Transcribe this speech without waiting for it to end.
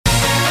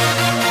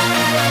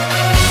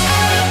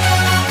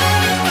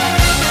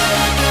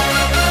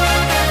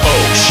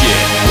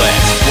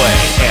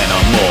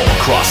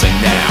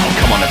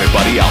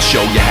I'll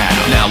show you how.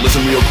 Now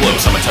listen real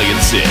close, I'ma tell you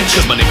the sitch.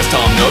 Cause my name is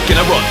Tom Nook and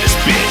I run this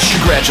bitch.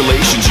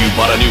 Congratulations, you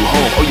bought a new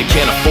home. Oh, you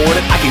can't afford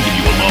it? I can give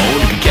you a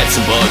loan. You can get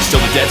some bugs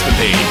till the debt's been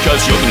paid,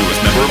 cause you're the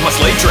newest member of my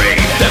slave trade.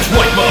 That's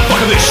right,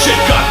 motherfucker, this shit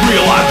got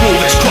real. I rule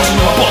this, crushing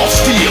with my balls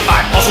steel. I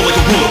also like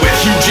a ruler with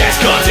huge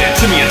ass content.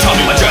 Timmy and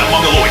Tommy, my giant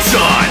mongoloid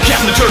son.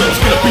 Kap'n the turtle is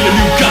gonna be a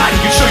new guy.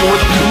 He can show you where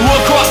the people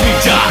who across me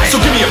die.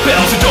 So give me your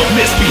bells and don't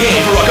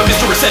misbehave, or I'll come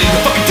Mr. Resetti to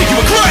fucking dig you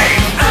a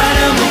grave.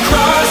 Animal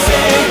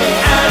Crossing,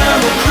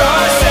 Animal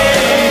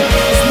Crossing,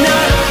 it's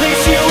not a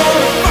place you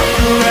wanna fuck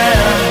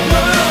around.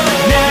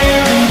 Now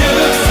you're in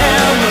Nook's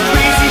town, the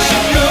crazy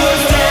shit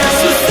goes down.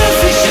 So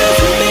Susie shows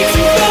and makes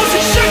some balls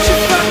and shut your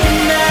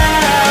fucking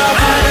mouth.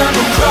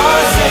 Animal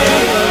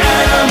Crossing,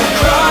 Animal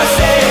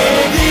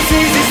Crossing, this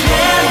is his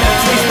land, now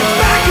taste the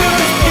back of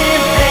his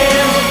pimp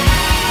hand.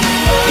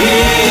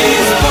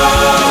 His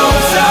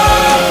balls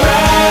are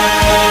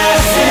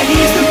brass, and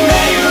he's the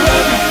mayor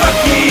of your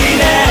fucking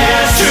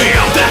ass.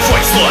 Damn, that's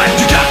right, slut.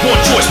 You got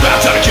one choice,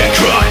 bound to get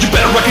cut. You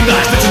better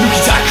recognize that's a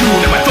Nookie tycoon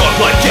and my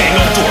thug-like gang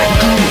of adorable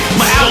goon.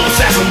 My owl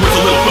assassin with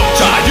a little bow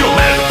tie. You don't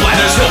matter the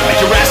bladders, he'll make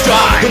your ass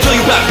die. He'll tell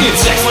you about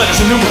insects, letters,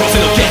 and numerals,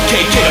 and he'll get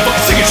KK to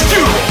fucking sing at your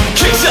funeral.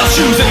 King sells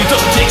shoes and he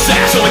doesn't take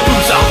sass. Only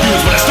boots I'll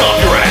use when I stomp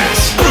your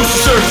ass. Bruce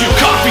serves you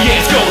coffee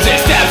and scones and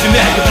stabs your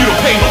neck if you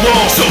don't pay my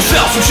loan. So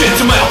sell some shit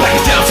to my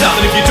alpacas down south,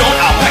 and if you don't,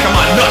 I'll pack on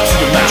my nuts in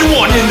your mouth. You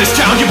want in this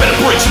town, you better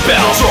break some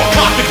bells, or I'll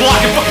cock the Glock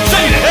and fucking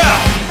send you to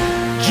hell.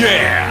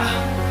 Yeah.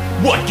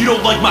 What, you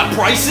don't like my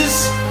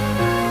prices?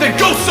 Then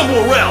go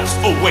somewhere else!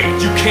 Oh wait,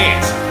 you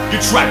can't.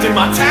 You're trapped in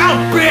my town,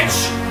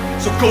 bitch!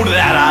 So go to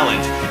that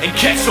island and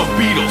catch some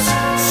beetles,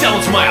 sell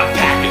them to my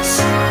alpacas.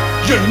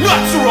 Your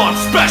nuts are on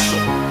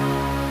special!